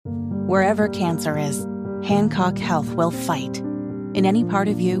Wherever cancer is, Hancock Health will fight. In any part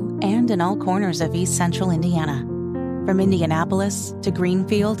of you and in all corners of East Central Indiana. From Indianapolis to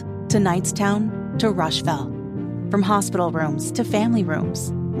Greenfield to Knightstown to Rushville. From hospital rooms to family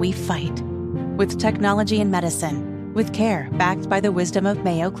rooms, we fight. With technology and medicine, with care backed by the wisdom of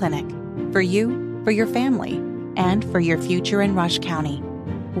Mayo Clinic. For you, for your family, and for your future in Rush County.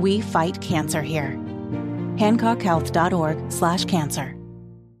 We fight cancer here. HancockHealth.org/cancer.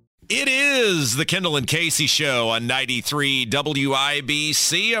 It is the Kendall and Casey Show on 93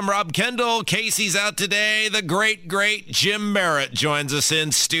 WIBC. I'm Rob Kendall. Casey's out today. The great Jim Merritt joins us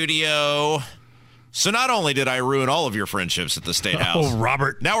in studio. So not only did I ruin all of your friendships at the State House. Oh,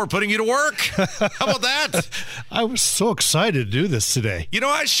 Robert. Now we're putting you to work. How about that? I was so excited to do this today. You know,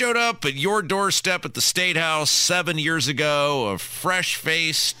 I showed up at your doorstep at the State House 7 years ago, a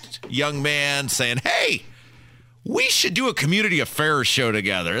fresh-faced young man saying, hey, we should do a community affairs show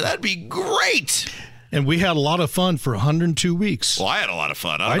together. That'd be great. And we had a lot of fun for 102 weeks. Well, I had a lot of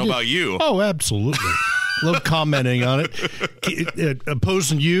fun. I don't know about you. Oh, absolutely. Love commenting on it,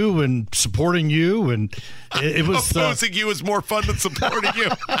 opposing you and supporting you. And it was opposing you is more fun than supporting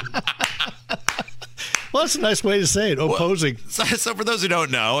you. Well, that's a nice way to say it, opposing. Well, so for those who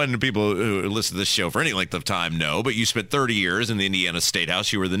don't know, and people who listen to this show for any length of time know, but you spent 30 years in the Indiana State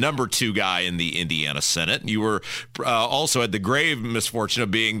House. You were the number 2 guy in the Indiana Senate. You were also had the grave misfortune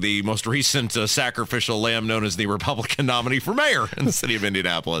of being the most recent sacrificial lamb known as the Republican nominee for mayor in the city of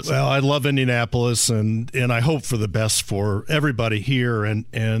Indianapolis. Well, I love Indianapolis, and I hope for the best for everybody here. And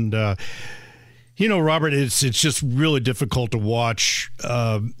you know, Robert, it's just really difficult to watch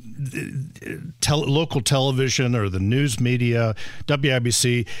local television or the news media,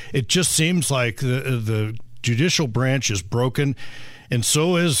 WIBC. It just seems like the judicial branch is broken, and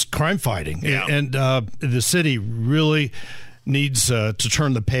so is crime fighting. Yeah. And the city really needs to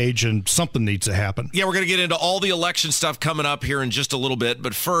turn the page, and something needs to happen. Yeah, we're going to get into all the election stuff coming up here in just a little bit.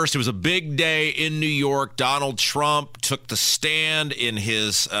 But first, it was a big day in New York. Donald Trump took the stand in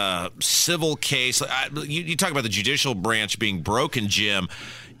his civil case. You talk about the judicial branch being broken, Jim.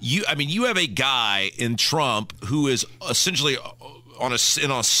 You have a guy in Trump who is essentially in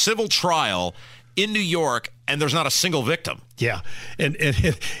a civil trial in New York, and there's not a single victim. Yeah, and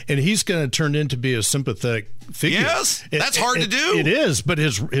he's going to turn into be a sympathetic figure. Yes, that's hard to do. It is, but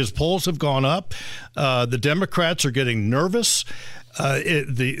his polls have gone up. The Democrats are getting nervous.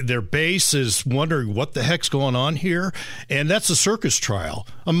 Their base is wondering what the heck's going on here, and that's a circus trial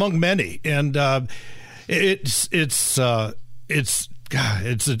among many. And it's a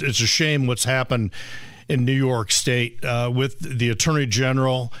shame what's happened in New York State with the Attorney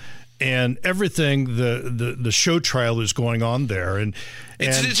General and everything. The show trial is going on there, and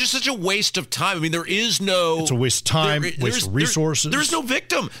it's just such a waste of time. I mean, there is no. It's a waste of time, waste of resources. There's no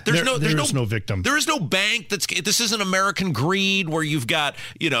victim. There is no victim. There is no bank this isn't American greed where you've got,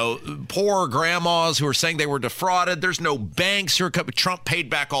 poor grandmas who are saying they were defrauded. There's no banks who are Trump paid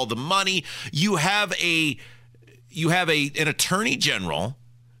back all the money. You have an attorney general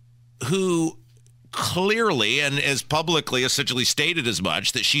who clearly and as publicly essentially stated as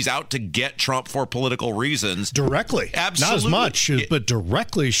much that she's out to get Trump for political reasons. Directly. Absolutely. Not as much, but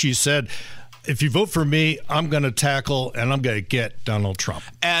directly she said, if you vote for me, I'm going to tackle and I'm going to get Donald Trump.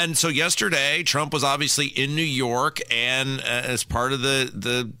 And so yesterday, Trump was obviously in New York, and as part of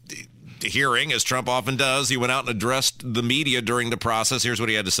the hearing, as Trump often does, he went out and addressed the media during the process. Here's what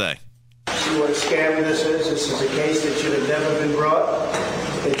he had to say. See what a scam this is? This is a case that should have never been brought.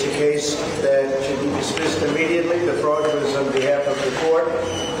 It's a case that should be dismissed immediately. The fraud was on behalf of the court.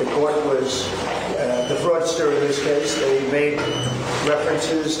 The court was the fraudster in this case. They made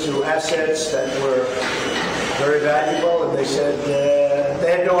references to assets that were very valuable, and they said they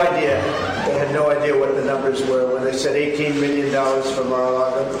had no idea. They had no idea what the numbers were when they said $18 million for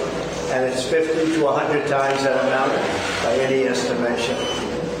Mar-a-Lago, and it's 50 to 100 times that amount by any estimation.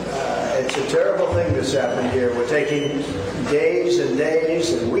 It's a terrible thing that's happened here. We're taking days and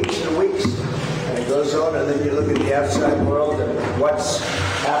days and weeks, and it goes on, and then you look at the outside world and what's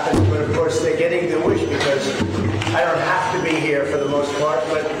happened. But of course, they're getting the wish because I don't have to be here for the most part,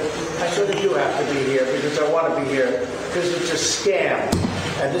 but I sort of do have to be here because I want to be here because it's a scam.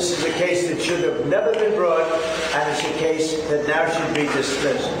 And this is a case that should have never been brought, and it's a case that now should be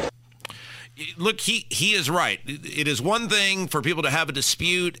dismissed. Look, he is right. It is one thing for people to have a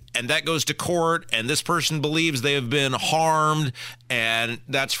dispute, and that goes to court, and this person believes they have been harmed, and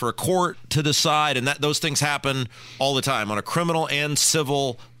that's for a court to decide, and those things happen all the time on a criminal and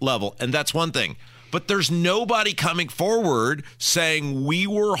civil level, and that's one thing. But there's nobody coming forward saying we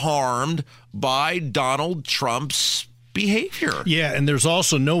were harmed by Donald Trump's behavior. Yeah, and there's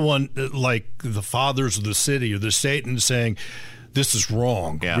also no one like the fathers of the city or the state and saying this is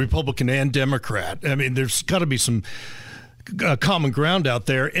wrong, Republican and Democrat. I mean, there's got to be some common ground out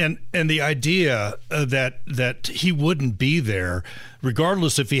there, and the idea that he wouldn't be there,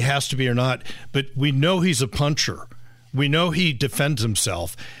 regardless if he has to be or not. But we know he's a puncher. We know he defends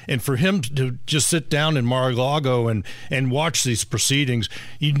himself, and for him to just sit down in Mar-a-Lago and watch these proceedings,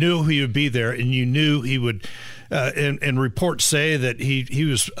 you knew he would be there, and you knew he would. And reports say that he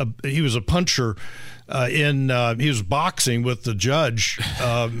was a puncher. He was boxing with the judge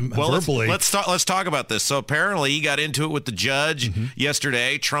verbally. Let's talk about this. So apparently he got into it with the judge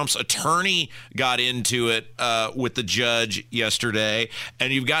yesterday. Trump's attorney got into it with the judge yesterday,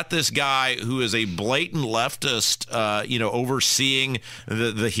 and you've got this guy who is a blatant leftist, overseeing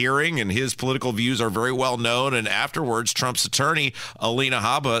the hearing, and his political views are very well known. And afterwards, Trump's attorney, Alina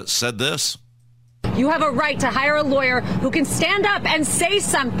Habba, said this. You have a right to hire a lawyer who can stand up and say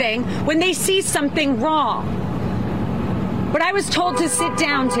something when they see something wrong. But I was told to sit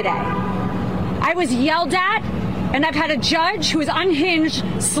down today. I was yelled at, and I've had a judge who is unhinged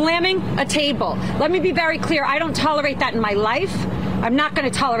slamming a table. Let me be very clear. I don't tolerate that in my life. I'm not going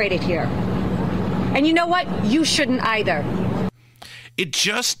to tolerate it here. And you know what? You shouldn't either. It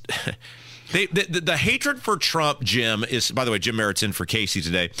just... The hatred for Trump, Jim, is, by the way, Jim Merritt's in for Casey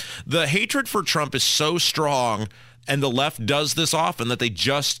today. The hatred for Trump is so strong, and the left does this often, that they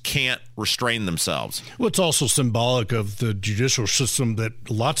just can't restrain themselves. Well, it's also symbolic of the judicial system that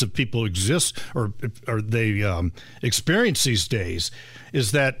lots of people exist or they experience these days,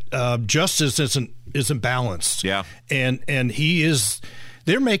 is that justice isn't balanced. Yeah. And he is...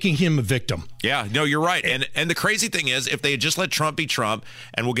 They're making him a victim. Yeah, no, you're right. And the crazy thing is, if they had just let Trump be Trump,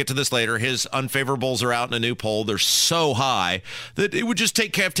 and we'll get to this later, his unfavorables are out in a new poll. They're so high that it would just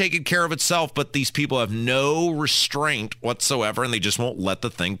have taken care of itself. But these people have no restraint whatsoever, and they just won't let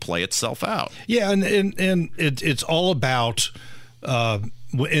the thing play itself out. Yeah, and it's all about,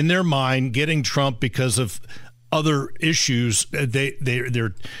 in their mind, getting Trump because of other issues.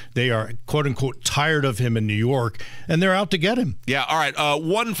 They are quote unquote tired of him in New York, and they're out to get him. Yeah. All right.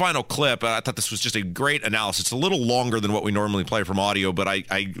 One final clip. I thought this was just a great analysis. It's a little longer than what we normally play from audio, but I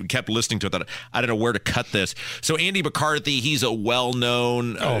kept listening to it. That I don't know where to cut this. So Andy McCarthy, he's a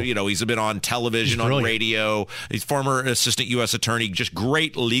well-known. He's been on television, on radio. He's former assistant U.S. attorney. Just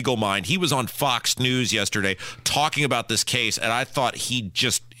great legal mind. He was on Fox News yesterday talking about this case, and I thought he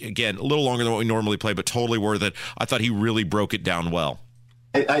just, again, a little longer than what we normally play, but totally worth it. I thought he really broke it down well.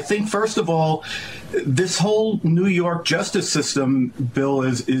 I think, first of all, this whole New York justice system, Bill,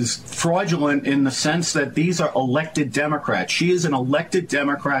 is fraudulent in the sense that these are elected Democrats. She is an elected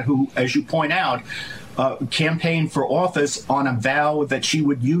Democrat who, as you point out, campaigned for office on a vow that she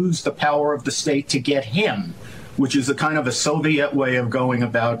would use the power of the state to get him, which is a kind of a Soviet way of going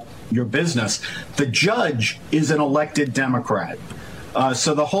about your business. The judge is an elected Democrat.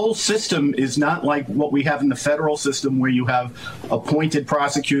 So the whole system is not like what we have in the federal system, where you have appointed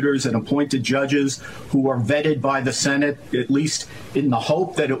prosecutors and appointed judges who are vetted by the Senate, at least in the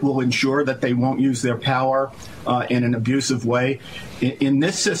hope that it will ensure that they won't use their power in an abusive way. In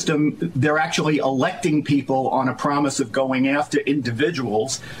this system, they're actually electing people on a promise of going after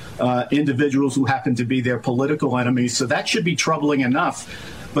individuals who happen to be their political enemies. So that should be troubling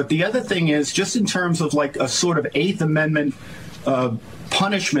enough. But the other thing is, just in terms of like a sort of Eighth Amendment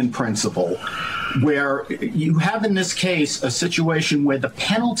punishment principle, where you have in this case a situation where the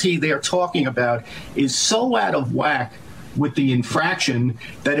penalty they're talking about is so out of whack with the infraction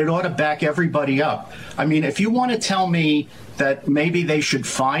that it ought to back everybody up. I mean, if you want to tell me that maybe they should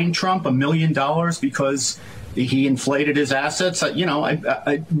fine Trump $1 million because he inflated his assets,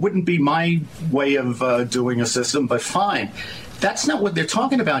 I wouldn't be my way of doing a system, but fine. That's not what they're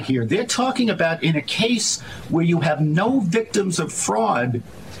talking about here. They're talking about in a case where you have no victims of fraud,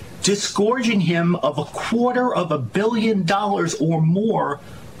 disgorging him of $250 million or more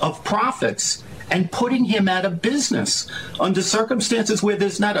of profits and putting him out of business under circumstances where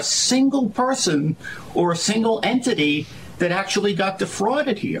there's not a single person or a single entity that actually got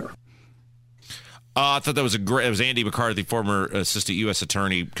defrauded here. I thought that was it was Andy McCarthy, former assistant U.S.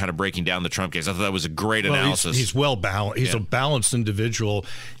 attorney, kind of breaking down the Trump case. I thought that was a great analysis. He's well balanced. He's a balanced individual.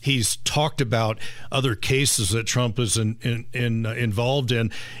 He's talked about other cases that Trump is involved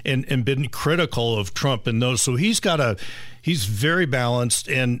in and been critical of Trump in those. So he's very balanced,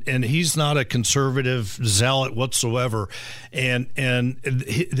 and he's not a conservative zealot whatsoever. And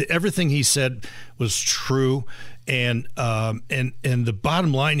everything he said was true. And the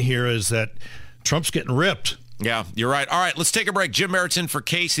bottom line here is that Trump's getting ripped. Yeah, you're right. All right, let's take a break. Jim Merritt's in for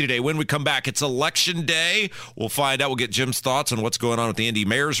Casey today. When we come back, it's Election Day. We'll find out. We'll get Jim's thoughts on what's going on with the Indy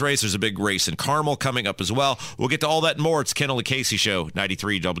Mayor's race. There's a big race in Carmel coming up as well. We'll get to all that and more. It's Kendall and Casey Show,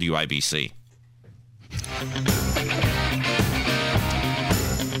 93 WIBC.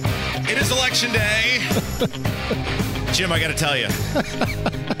 It is Election Day. Jim, I got to tell you.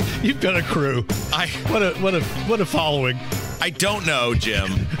 You've got a crew. What a following. I don't know,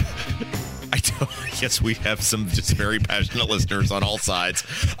 Jim. Yes, we have some just very passionate listeners on all sides.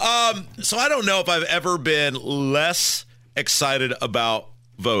 So I don't know if I've ever been less excited about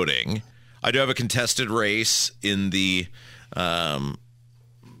voting. I do have a contested race in the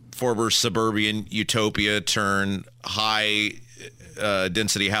former suburban utopia turn high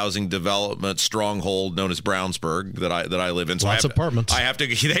density housing development stronghold known as Brownsburg that I live in. So Lots of apartments. I have to.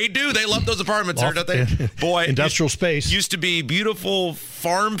 They do. They love those apartments there, don't they? Boy, industrial space used to be beautiful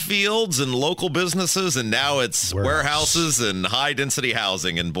farm fields and local businesses, and now it's warehouses and high density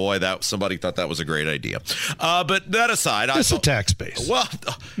housing. And boy, that somebody thought that was a great idea. But that aside, it's a tax base. Well.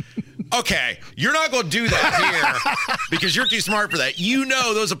 Okay, you're not going to do that here because you're too smart for that. You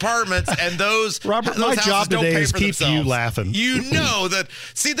know those apartments and those Robert, those my job today is keep themselves. You laughing. You know that.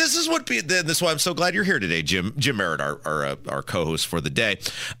 See, this is why I'm so glad you're here today, Jim Merritt, our co-host for the day,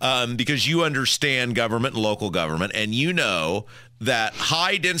 because you understand government and local government, and you know that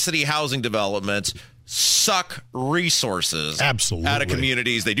high density housing developments suck resources absolutely out of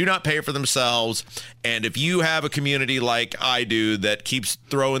communities. They do not pay for themselves. And if you have a community like I do that keeps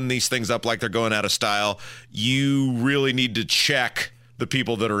throwing these things up like they're going out of style, you really need to check the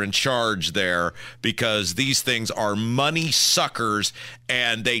people that are in charge there, because these things are money suckers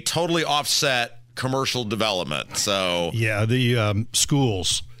and they totally offset commercial development. So yeah, the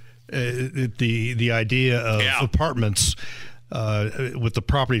schools, the idea of apartments with the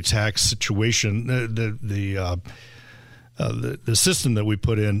property tax situation, the system that we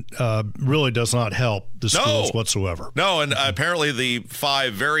put in really does not help the schools whatsoever. No, and apparently the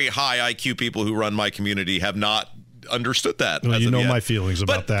 5 very high IQ people who run my community have not understood that. Well, you know my feelings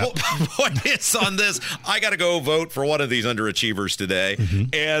about that. Point is on this, I got to go vote for one of these underachievers today,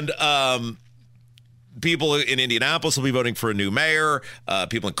 and people in Indianapolis will be voting for a new mayor.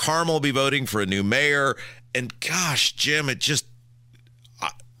 People in Carmel will be voting for a new mayor. And gosh, Jim,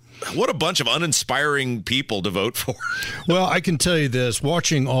 what a bunch of uninspiring people to vote for. Well, I can tell you this: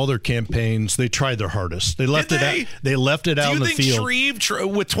 watching all their campaigns, they tried their hardest. They left it out. They left it out in the field. Do you think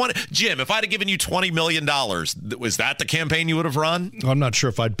Shreve with 20? Jim, if I'd have given you $20 million, was that the campaign you would have run? I'm not sure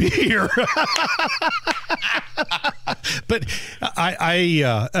if I'd be here. But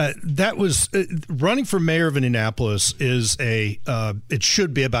that was running for mayor of Indianapolis is it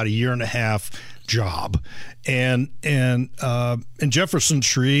should be about a year and a half job, and Jefferson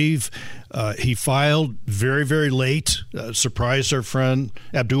Shreve, he filed very, very late, surprised our friend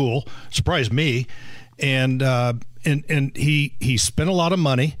Abdul, surprised me, and he spent a lot of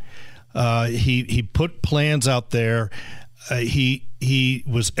money. He put plans out there. He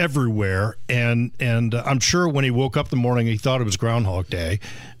was everywhere, and I'm sure when he woke up in the morning, he thought it was Groundhog Day,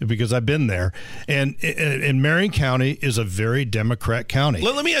 because I've been there. And Marion County is a very Democrat county.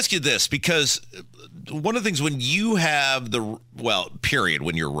 Let me ask you this, because one of the things when you have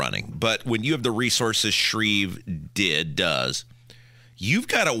when you're running, but when you have the resources Shreve does, you've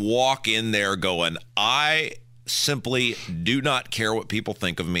got to walk in there going, I simply do not care what people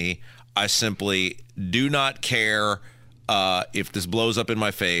think of me. I simply do not care if this blows up in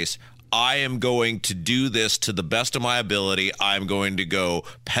my face. I am going to do this to the best of my ability. I'm going to go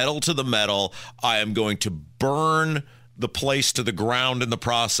pedal to the metal. I am going to burn the place to the ground in the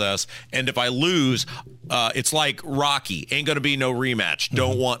process. And if I lose, it's like Rocky. Ain't going to be no rematch.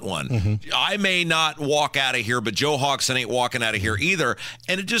 Don't want one. I may not walk out of here, but Joe Hawkson ain't walking out of here either.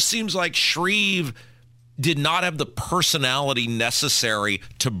 And it just seems like Shreve did not have the personality necessary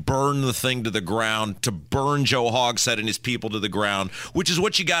to burn the thing to the ground, to burn Joe Hogsett and his people to the ground, which is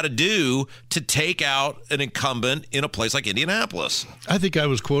what you got to do to take out an incumbent in a place like Indianapolis. I think I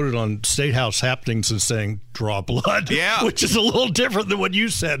was quoted on State House Happenings as saying, draw blood, which is a little different than what you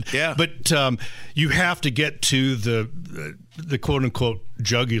said. Yeah. But you have to get to the quote-unquote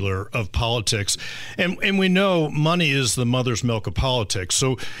jugular of politics. And we know money is the mother's milk of politics.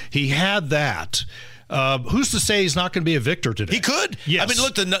 So he had that. Who's to say he's not going to be a victor today? He could. Yes. I mean,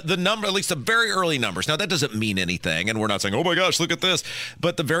 look, the number, at least the very early numbers. Now, that doesn't mean anything, and we're not saying, oh, my gosh, look at this.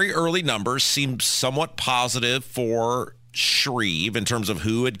 But the very early numbers seem somewhat positive for Shreve in terms of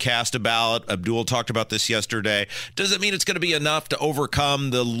who had cast a ballot. Abdul talked about this yesterday. Does it mean it's going to be enough to overcome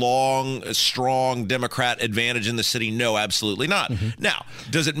the long, strong Democrat advantage in the city? No, absolutely not. Now,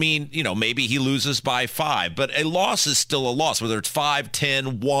 does it mean, maybe he loses by 5? But a loss is still a loss, whether it's 5,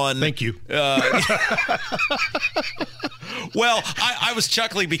 10, 1. Thank you. Well, I was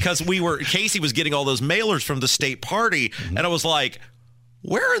chuckling because Casey was getting all those mailers from the state party, and I was like,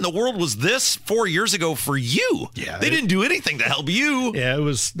 where in the world was this 4 years ago for you? Yeah, they didn't do anything to help you. Yeah, it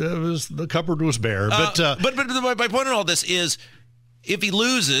was the cupboard was bare. But my point in all this is, if he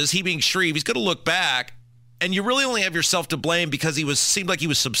loses, he being Shreve, he's going to look back, and you really only have yourself to blame because seemed like he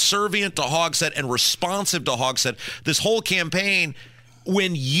was subservient to Hogsett and responsive to Hogsett this whole campaign.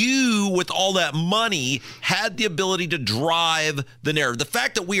 When you, with all that money, had the ability to drive the narrative. The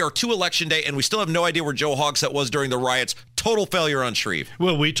fact that we are to Election Day and we still have no idea where Joe Hogsett was during the riots, total failure on Shreve.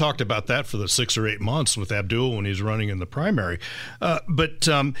 Well, we talked about that for the 6 or 8 months with Abdul when he's running in the primary. But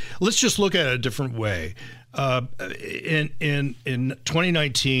let's just look at it a different way. In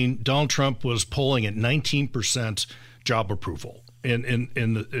 2019, Donald Trump was polling at 19% job approval in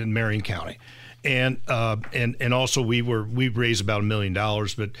Marion County. And also we raised about $1 million,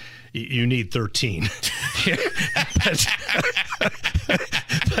 but you need 13.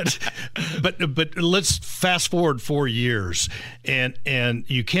 but let's fast forward 4 years, and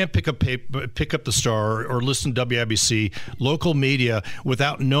you can't pick up the Star or listen to WIBC local media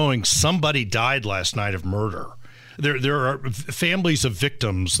without knowing somebody died last night of murder. There are families of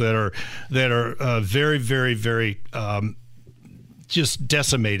victims that are very, very, very just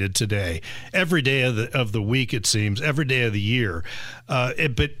decimated today. Every day of the week, it seems, every day of the year.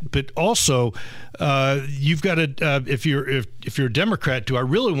 But also, you've got to if you're a Democrat, do I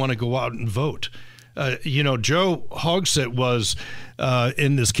really want to go out and vote? Joe Hogsett was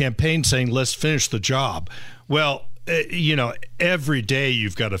in this campaign saying, "Let's finish the job." Well, every day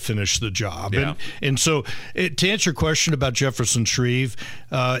you've got to finish the job. Yeah. And so to answer your question about Jefferson Shreve,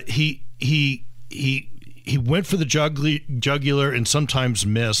 he went for the jugular and sometimes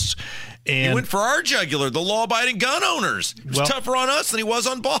missed. And he went for our jugular, the law-abiding gun owners. It was tougher on us than he was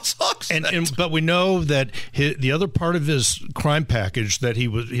on Boss Hogsett. But we know that the other part of his crime package that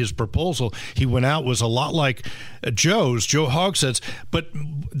his proposal he went out was a lot like Joe Hogsett's. But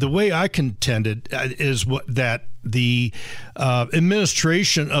the way I contended is that the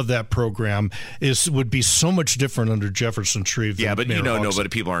administration of that program would be so much different under Jefferson Shreve. Yeah, but Mayor Hogsett. nobody,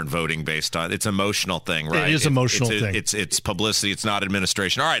 people aren't voting based on it's an emotional thing, right? It is an emotional thing. It's publicity. It's not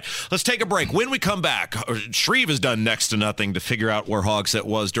administration. All right, let's take a break. When we come back, Shreve has done next to nothing to figure out where Hogsett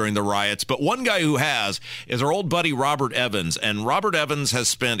was during the riots, but one guy who has is our old buddy Robert Evans, and Robert Evans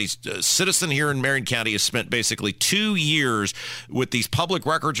he's a citizen here in Marion County, has spent basically 2 years with these public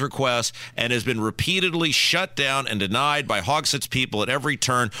records requests and has been repeatedly shut down and denied by Hogsett's people at every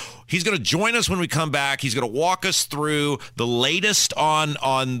turn. He's going to join us when we come back. He's going to walk us through the latest on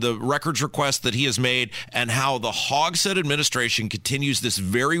the records request that he has made and how the Hogsett administration continues this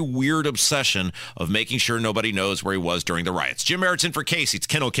very weird obsession of making sure nobody knows where he was during the riots. Jim Merritt's in for Casey. It's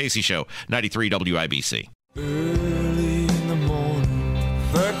Kendall Casey Show, 93 WIBC. Early in the morning,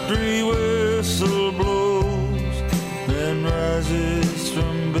 factory whistle blows, then rises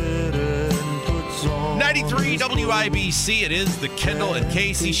from bed and puts on 93 WIBC. It is the Kendall and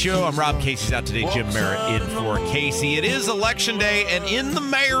Casey Show. I'm Rob. Casey's out today. Jim Merritt in for Casey. It is Election Day, and in the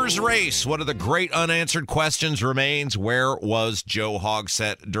mayor's race, one of the great unanswered questions remains: where was Joe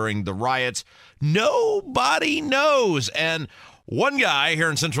Hogsett during the riots? Nobody knows. And one guy here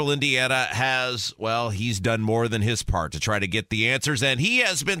in central Indiana he's done more than his part to try to get the answers, and he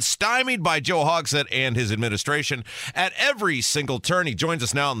has been stymied by Joe Hogsett and his administration at every single turn. He joins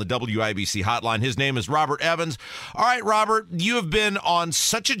us now on the WIBC hotline. His name is Robert Evans. All right, Robert, you have been on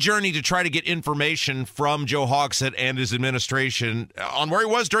such a journey to try to get information from Joe Hogsett and his administration on where he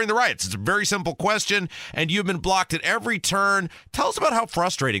was during the riots. It's a very simple question, and you've been blocked at every turn. Tell us about how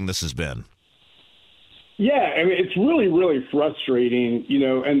frustrating this has been. Yeah, I mean, it's really, really frustrating,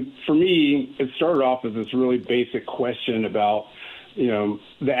 and for me, it started off as this really basic question about,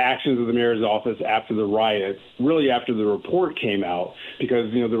 the actions of the mayor's office after the riot, really after the report came out,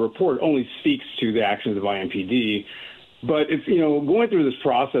 because, the report only speaks to the actions of IMPD. But it's, going through this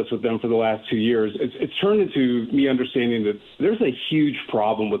process with them for the last 2 years, it's turned into me understanding that there's a huge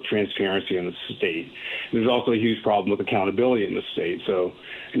problem with transparency in the state. There's also a huge problem with accountability in the state. So,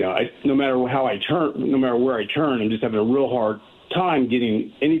 no matter where I turn, I'm just having a real hard time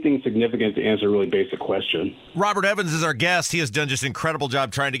getting anything significant to answer a really basic question. Robert Evans is our guest. He has done just an incredible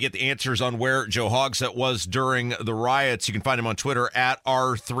job trying to get the answers on where Joe Hogsett was during the riots. You can find him on Twitter at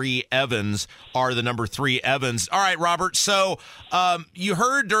R3Evans, R3 Evans. All right, Robert. So you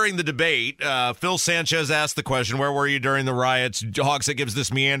heard during the debate, Phil Sanchez asked the question, where were you during the riots? Hogsett gives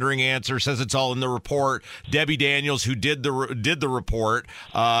this meandering answer, says it's all in the report. Debbie Daniels, who did the report,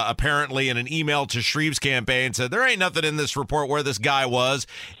 apparently in an email to Shreve's campaign, said there ain't nothing in this report where this guy was.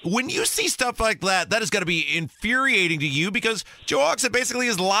 When you see stuff like that, that has got to be infuriating to you because Joe Hogsett basically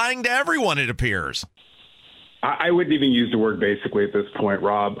is lying to everyone, it appears. I wouldn't even use the word basically at this point,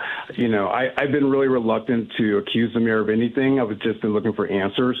 Rob. I've been really reluctant to accuse the mayor of anything. I've just been looking for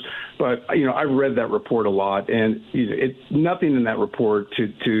answers. But, I've read that report a lot, and nothing in that report,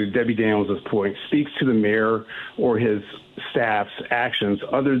 to Debbie Daniels' point, speaks to the mayor or his staff's actions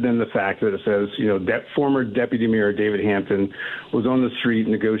other than the fact that it says, that former Deputy Mayor David Hampton was on the street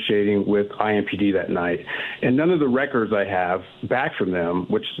negotiating with IMPD that night. And none of the records I have back from them,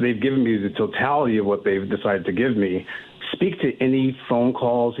 which they've given me the totality of what they've decided to give me, speak to any phone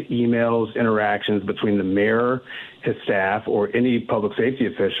calls, emails, interactions between the mayor, his staff, or any public safety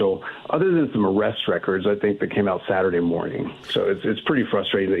official, other than some arrest records, I think, that came out Saturday morning. So it's pretty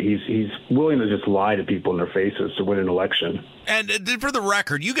frustrating that he's willing to just lie to people in their faces to win an election. And for the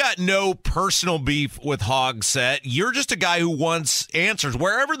record, you got no personal beef with Hogsett. You're just a guy who wants answers.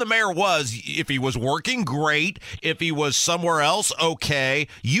 Wherever the mayor was, if he was working, great. If he was somewhere else, okay.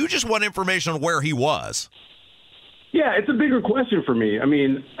 You just want information on where he was. Yeah, it's a bigger question for me. I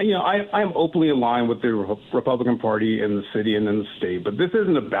mean, I'm openly aligned with the Republican Party in the city and in the state, but this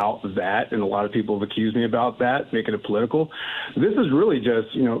isn't about that, and a lot of people have accused me about that, making it political. This is really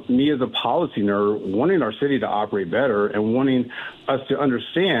just, me as a policy nerd wanting our city to operate better and wanting us to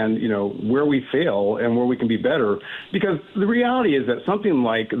understand, where we fail and where we can be better, because the reality is that something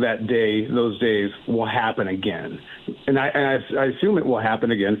like that day, those days, will happen again. And I assume it will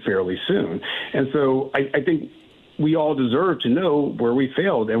happen again fairly soon. And so I think we all deserve to know where we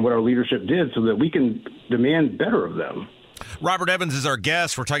failed and what our leadership did so that we can demand better of them. Robert Evans is our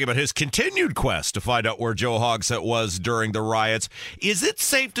guest. We're talking about his continued quest to find out where Joe Hogsett was during the riots. Is it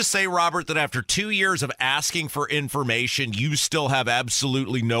safe to say, Robert, that after 2 years of asking for information, you still have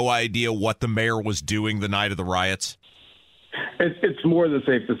absolutely no idea what the mayor was doing the night of the riots? It's more than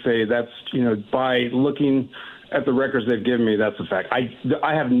safe to say. That's, by looking at the records they've given me, that's a fact.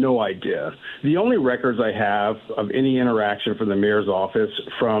 I have no idea. The only records I have of any interaction from the mayor's office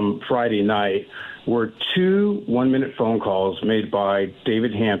from Friday night were 2 one-minute phone calls made by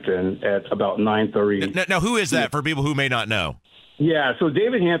David Hampton at about 9:30. Now, who is that for people who may not know? Yeah, so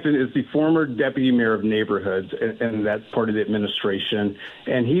David Hampton is the former deputy mayor of neighborhoods, and that's part of the administration.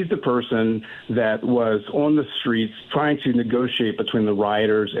 And he's the person that was on the streets trying to negotiate between the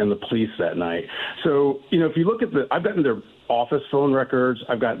rioters and the police that night. So, if you look at I've gotten their office phone records.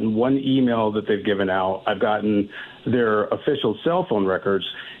 I've gotten one email that they've given out. I've gotten their official cell phone records.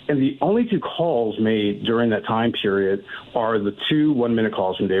 And the only 2 calls made during that time period are the 2 one-minute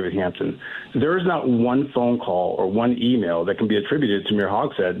calls from David Hampton. There is not one phone call or one email that can be attributed to Mayor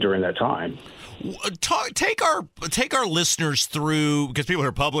Hogsett during that time. Take our listeners through, because people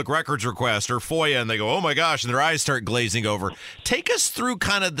hear public records request or FOIA and they go, oh my gosh, and their eyes start glazing over. Take us through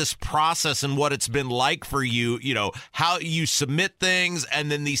kind of this process and what it's been like for you, how you submit things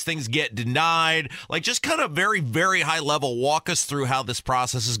and then these things get denied. Like, just kind of very, very high level, walk us through how this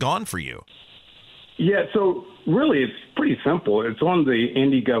process has gone for you. Yeah, so really it's pretty simple. It's on the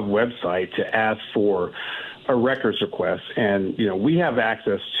IndyGov website to ask for a records request. And, we have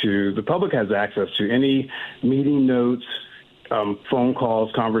the public has access to any meeting notes, phone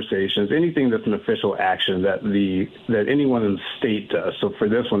calls, conversations, anything that's an official action that anyone in the state does. So for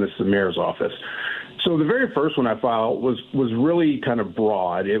this one, it's the mayor's office. So the very first one I filed was really kind of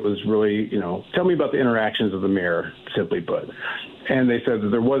broad. It was really, tell me about the interactions of the mayor, simply put. And they said that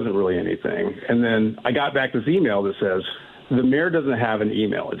there wasn't really anything. And then I got back this email that says, the mayor doesn't have an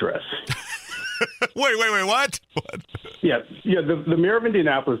email address. Wait, what? Yeah, the mayor of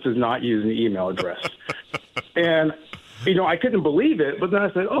Indianapolis does not use an email address. And, I couldn't believe it, but then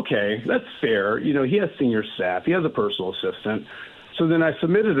I said, okay, that's fair. He has senior staff. He has a personal assistant. So then I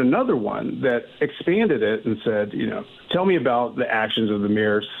submitted another one that expanded it and said, tell me about the actions of the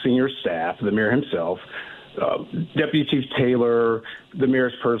mayor's senior staff, the mayor himself, Deputy Chief Taylor, the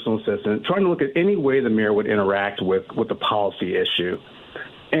mayor's personal assistant, trying to look at any way the mayor would interact with the policy issue.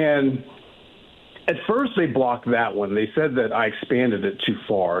 And at first, they blocked that one. They said that I expanded it too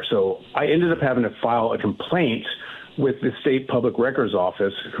far. So I ended up having to file a complaint with the state public records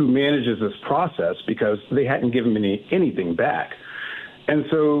office who manages this process because they hadn't given me anything back. And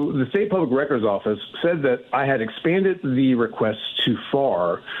so the State Public Records Office said that I had expanded the request too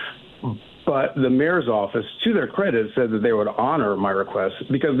far, but the mayor's office, to their credit, said that they would honor my request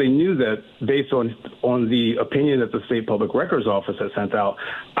because they knew that based on the opinion that the State Public Records Office had sent out,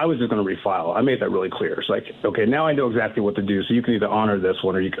 I was just going to refile. I made that really clear. It's like, okay, now I know exactly what to do, so you can either honor this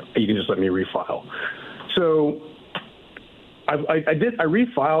one or you can just let me refile. So I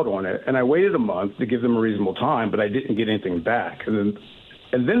refiled on it, and I waited a month to give them a reasonable time, but I didn't get anything back.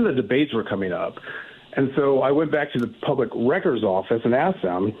 And then the debates were coming up. And so I went back to the Public Records Office and asked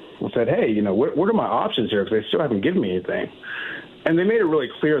them, and said, hey, what are my options here? Because they still haven't given me anything. And they made it really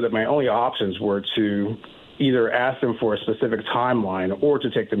clear that my only options were to either ask them for a specific timeline or to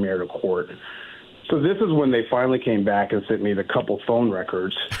take the mayor to court. So this is when they finally came back and sent me the couple phone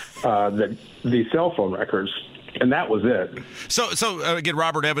records, the cell phone records. And that was it. So again,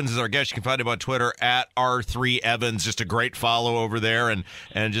 Robert Evans is our guest. You can find him on Twitter at R3Evans. Just a great follow over there, and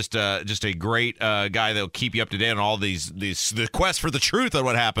just a great guy that'll keep you up to date on all the quest for the truth on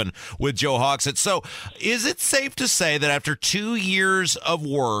what happened with Joe Hogsett. So, is it safe to say that after 2 years of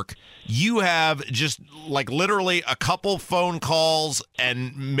work, you have just like literally a couple phone calls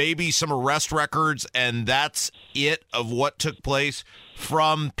and maybe some arrest records, and that's it of what took place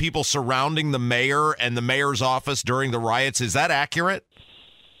from people surrounding the mayor and the mayor's office during the riots? Is that accurate?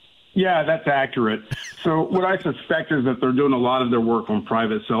 Yeah, that's accurate. So what I suspect is that they're doing a lot of their work on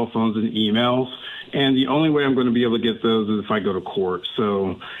private cell phones and emails, and the only way I'm going to be able to get those is if I go to court.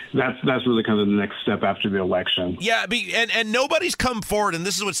 So that's really kind of the next step after the election. Yeah, and nobody's come forward, and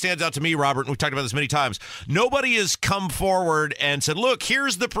this is what stands out to me, Robert, and we've talked about this many times. Nobody has come forward and said, look,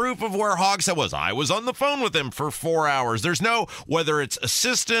 here's the proof of where Hogsett was. I was on the phone with him for 4 hours. There's no, whether it's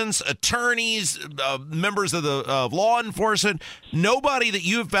assistants, attorneys, members of the law enforcement, nobody that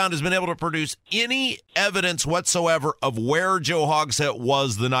you've found has been able to produce any evidence whatsoever of where Joe Hogsett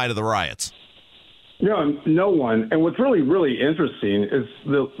was the night of the riots. No one. And what's really, really interesting is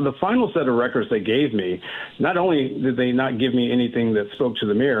the final set of records they gave me, not only did they not give me anything that spoke to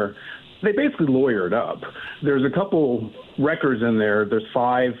the mayor, they basically lawyered up. There's a couple records in there. There's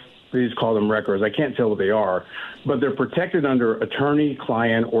 5, they just call them records. I can't tell what they are, but they're protected under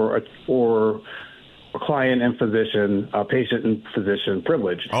attorney-client or client and physician, patient and physician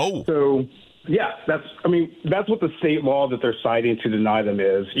privilege. Oh. So, yeah, that's what the state law that they're citing to deny them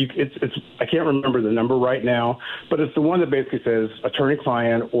is. I can't remember the number right now, but it's the one that basically says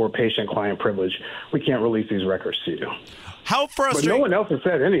attorney-client or patient-client privilege. We can't release these records to you. How frustrating. But no one else has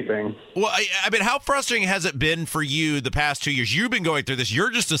said anything. Well, I mean, how frustrating has it been for you the past 2 years? You've been going through this.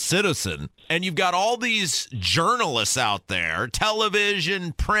 You're just a citizen, and you've got all these journalists out there,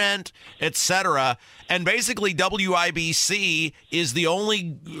 television, print, etc., and basically WIBC is the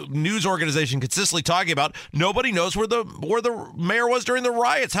only news organization consistently talking about nobody knows where the mayor was during the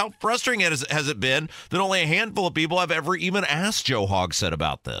riots. How frustrating has it been that only a handful of people have ever even asked Joe Hogsett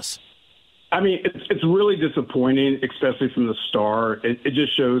about this? I mean, it's really disappointing, especially from the Star. It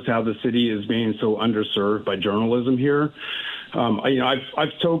just shows how the city is being so underserved by journalism here.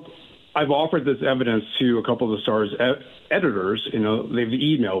 I've offered this evidence to a couple of the Star's editors. They've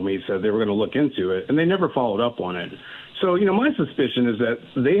emailed me, said they were going to look into it, and they never followed up on it. So, my suspicion is that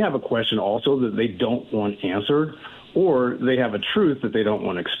they have a question also that they don't want answered, or they have a truth that they don't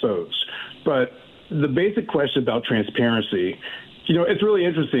want exposed. But the basic question about transparency, it's really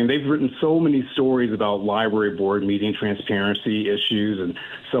interesting. They've written so many stories about library board meeting transparency issues, and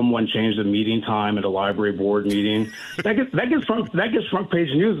someone changed the meeting time at a library board meeting. That gets front page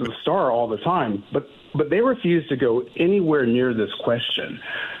news of the Star all the time. But they refuse to go anywhere near this question.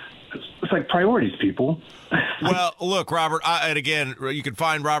 It's like priorities, people. Well, look, Robert, and again, you can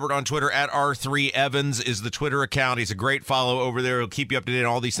find Robert on Twitter at R3Evans is the Twitter account. He's a great follow over there. He'll keep you up to date on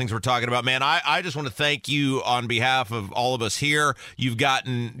all these things we're talking about. Man, I just want to thank you on behalf of all of us here. You've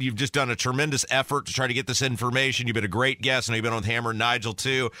just done a tremendous effort to try to get this information. You've been a great guest. I know you've been on with Hammer and Nigel,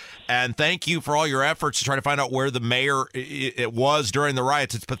 too. And thank you for all your efforts to try to find out where the mayor it was during the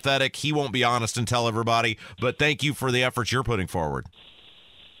riots. It's pathetic. He won't be honest and tell everybody. But thank you for the efforts you're putting forward.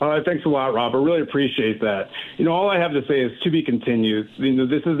 Thanks a lot, Rob. I really appreciate that. All I have to say is to be continued.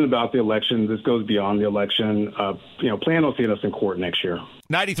 This isn't about the election. This goes beyond the election. Plan on seeing us in court next year.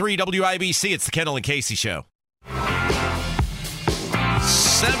 93 WIBC, it's the Kendall and Casey Show.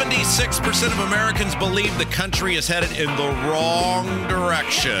 76% of Americans believe the country is headed in the wrong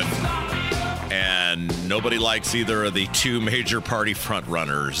direction. And and nobody likes either of the two major party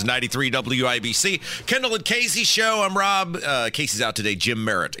frontrunners. 93 WIBC, Kendall and Casey show. I'm Rob. Casey's out today. Jim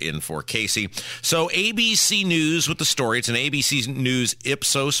Merritt in for Casey. So ABC News with the story. It's an ABC News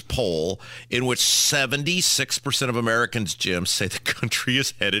Ipsos poll in which 76% of Americans, Jim, say the country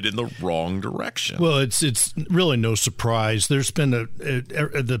is headed in the wrong direction. Well, it's really no surprise. There's been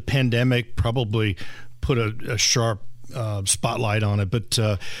the pandemic probably put a sharp spotlight on it, but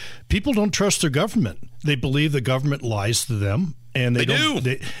people don't trust their government. They believe the government lies to them, and they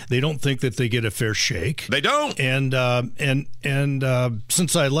don't think that they get a fair shake. They don't. And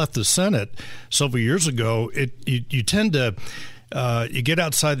since I left the Senate several years ago, you tend to you get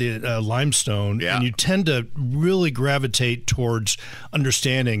outside the limestone, and you tend to really gravitate towards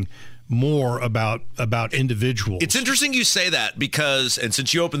understanding more about individuals. It's interesting you say that because, and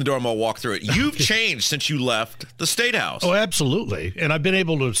since you opened the door, I'm going to walk through it. You've changed since you left the State House. Oh, absolutely. And I've been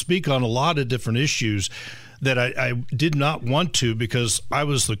able to speak on a lot of different issues that I did not want to because I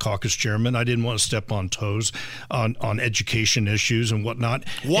was the caucus chairman. I didn't want to step on toes on education issues and whatnot.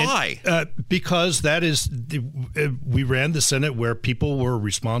 Why? Because that is we ran the Senate where people were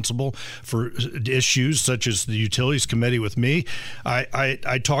responsible for issues such as the Utilities Committee with me.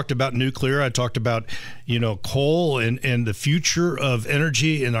 I talked about nuclear. I talked about coal and the future of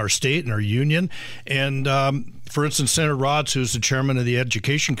energy in our state and our union. And for instance, Senator Rhodes, who's the chairman of the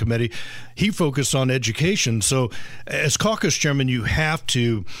Education Committee, he focused on education. So as caucus chairman, you have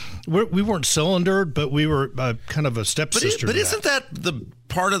to – we weren't cylindered, but we were kind of a stepsister. But isn't that the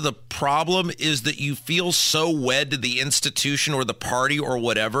part of the problem is that you feel so wed to the institution or the party or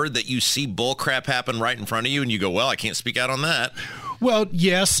whatever that you see bullcrap happen right in front of you and you go, well, I can't speak out on that. Well,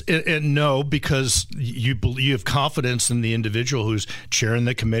 yes and no, because you have confidence in the individual who's chairing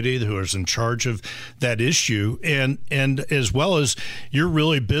the committee, who is in charge of that issue, and as well as you're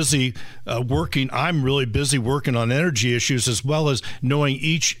really busy working. I'm really busy working on energy issues as well as knowing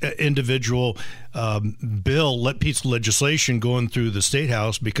each individual piece of legislation going through the State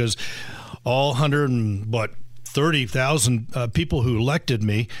House because all 30,000 people who elected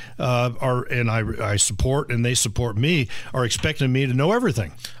me I support and they support me are expecting me to know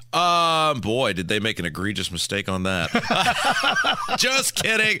everything. Boy, did they make an egregious mistake on that. Just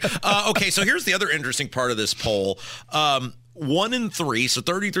kidding. Okay, so here's the other interesting part of this poll. 1 in 3, so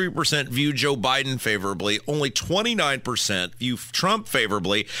 33% view Joe Biden favorably, only 29% view Trump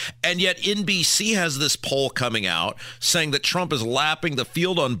favorably, and yet NBC has this poll coming out saying that Trump is lapping the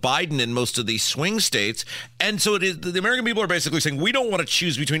field on Biden in most of these swing states, and so the American people are basically saying, we don't want to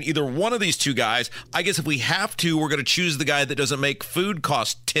choose between either one of these two guys. I guess if we have to, we're going to choose the guy that doesn't make food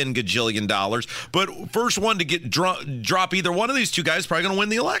cost $10 gajillion, but first one to get drop either one of these two guys is probably going to win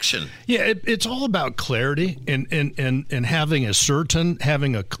the election. Yeah, it's all about clarity and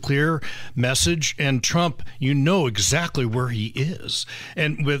having a clear message. And Trump, exactly where he is.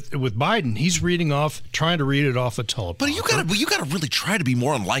 And with Biden, he's trying to read it off a teleprompter. But you gotta really try to be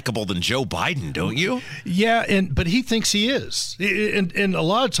more unlikable than Joe Biden, don't you? Yeah, but he thinks he is. And a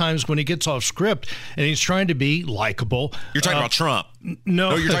lot of times when he gets off script and he's trying to be likable. You're talking about Trump.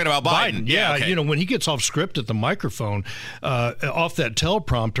 No, you're talking about Biden. Yeah, okay. When he gets off script at the microphone, off that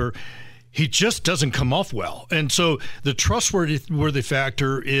teleprompter, he just doesn't come off well. And so the trustworthy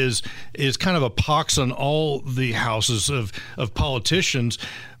factor is kind of a pox on all the houses of politicians,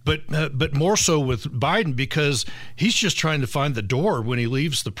 but more so with Biden because he's just trying to find the door when he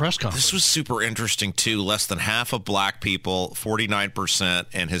leaves the press conference. This was super interesting, too. Less than half of black people, 49%,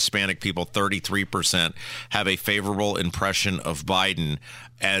 and Hispanic people, 33%, have a favorable impression of Biden.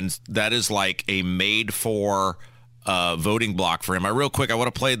 And that is like a made-for voting block for him. Real quick, I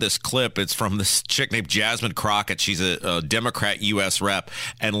want to play this clip. It's from this chick named Jasmine Crockett. She's a Democrat U.S. rep.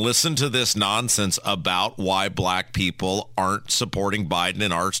 And listen to this nonsense about why black people aren't supporting Biden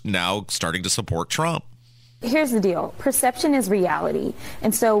and are now starting to support Trump. Here's the deal. Perception is reality.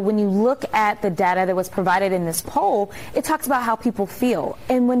 And so when you look at the data that was provided in this poll, it talks about how people feel.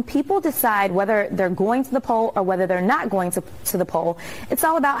 And when people decide whether they're going to the poll or whether they're not going to the poll, it's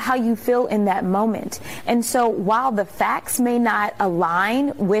all about how you feel in that moment. And so while the facts may not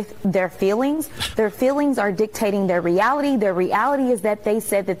align with their feelings are dictating their reality. Their reality is that they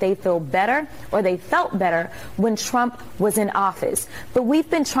said that they feel better or they felt better when Trump was in office. But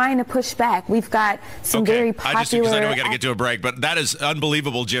we've been trying to push back. We've got some very popular. I know we got to get to a break, but that is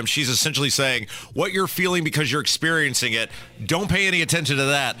unbelievable, Jim. She's essentially saying what you're feeling because you're experiencing it. Don't pay any attention to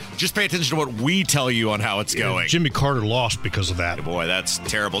that. Just pay attention to what we tell you on how it's going. Jimmy Carter lost because of that. Oh boy, that's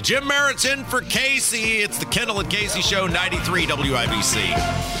terrible. Jim Merritt's in for Casey. It's the Kendall and Casey Show, 93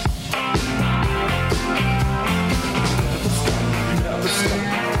 WIBC.